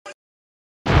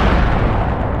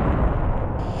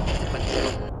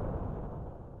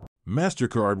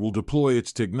Mastercard will deploy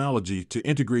its technology to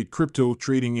integrate crypto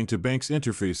trading into banks'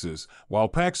 interfaces, while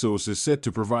Paxos is set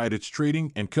to provide its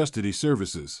trading and custody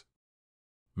services.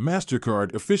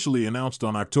 Mastercard officially announced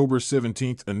on October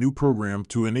 17 a new program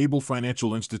to enable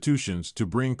financial institutions to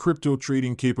bring crypto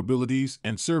trading capabilities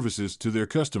and services to their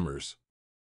customers.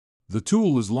 The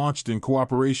tool is launched in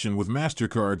cooperation with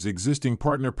Mastercard's existing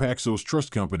partner Paxos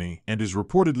Trust Company and is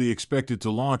reportedly expected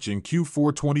to launch in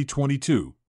Q4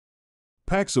 2022.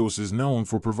 Paxos is known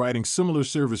for providing similar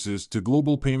services to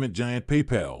global payment giant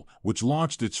PayPal, which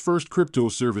launched its first crypto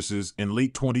services in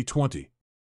late 2020.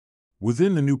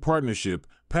 Within the new partnership,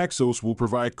 Paxos will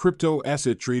provide crypto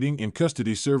asset trading and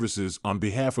custody services on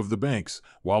behalf of the banks,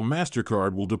 while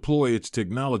Mastercard will deploy its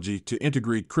technology to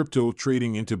integrate crypto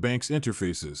trading into banks'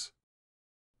 interfaces.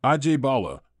 Ajay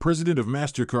Bala, president of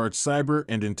Mastercard's Cyber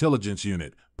and Intelligence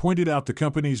Unit, pointed out the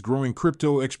company's growing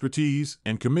crypto expertise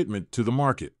and commitment to the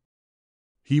market.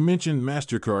 He mentioned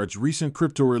Mastercard's recent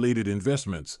crypto-related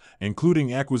investments,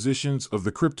 including acquisitions of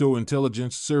the crypto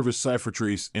intelligence service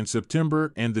CipherTrace in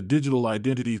September and the digital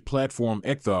identity platform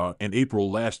EGLD in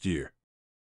April last year.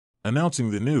 Announcing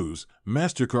the news,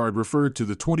 Mastercard referred to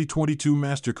the 2022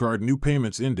 Mastercard New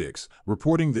Payments Index,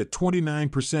 reporting that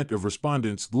 29% of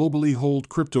respondents globally hold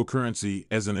cryptocurrency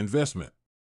as an investment.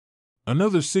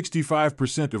 Another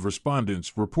 65% of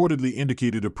respondents reportedly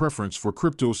indicated a preference for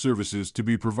crypto services to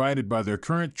be provided by their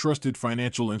current trusted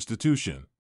financial institution.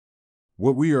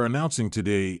 What we are announcing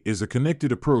today is a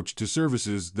connected approach to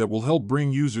services that will help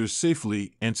bring users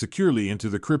safely and securely into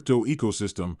the crypto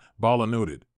ecosystem, Bala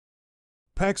noted.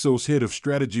 Paxos head of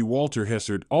strategy Walter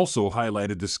Hessard also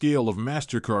highlighted the scale of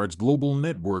Mastercard's global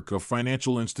network of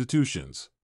financial institutions.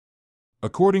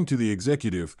 According to the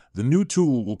executive, the new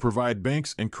tool will provide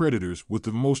banks and creditors with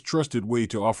the most trusted way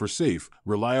to offer safe,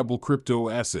 reliable crypto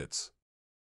assets.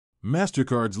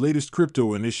 Mastercard's latest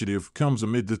crypto initiative comes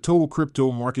amid the total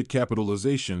crypto market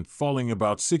capitalization falling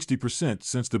about 60%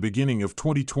 since the beginning of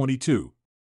 2022.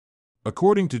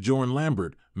 According to Joan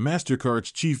Lambert,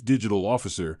 Mastercard's chief digital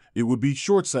officer, it would be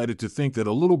short-sighted to think that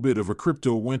a little bit of a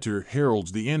crypto winter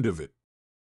heralds the end of it.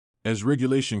 As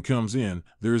regulation comes in,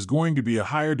 there is going to be a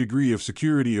higher degree of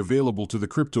security available to the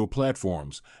crypto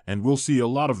platforms, and we'll see a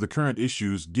lot of the current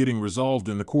issues getting resolved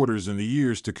in the quarters and the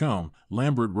years to come,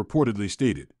 Lambert reportedly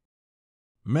stated.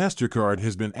 Mastercard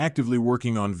has been actively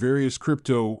working on various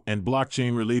crypto and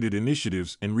blockchain-related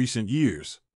initiatives in recent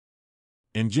years.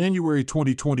 In January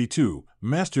 2022,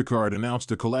 Mastercard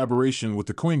announced a collaboration with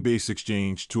the Coinbase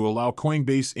exchange to allow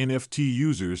Coinbase NFT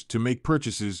users to make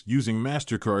purchases using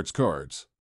Mastercard's cards.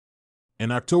 In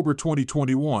October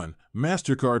 2021,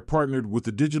 Mastercard partnered with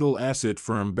the digital asset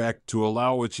firm Bakkt to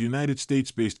allow its United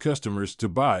States-based customers to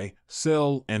buy,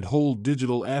 sell, and hold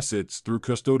digital assets through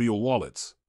custodial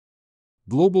wallets.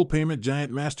 Global payment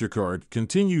giant Mastercard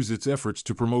continues its efforts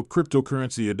to promote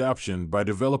cryptocurrency adoption by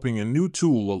developing a new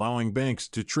tool allowing banks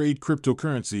to trade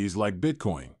cryptocurrencies like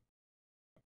Bitcoin.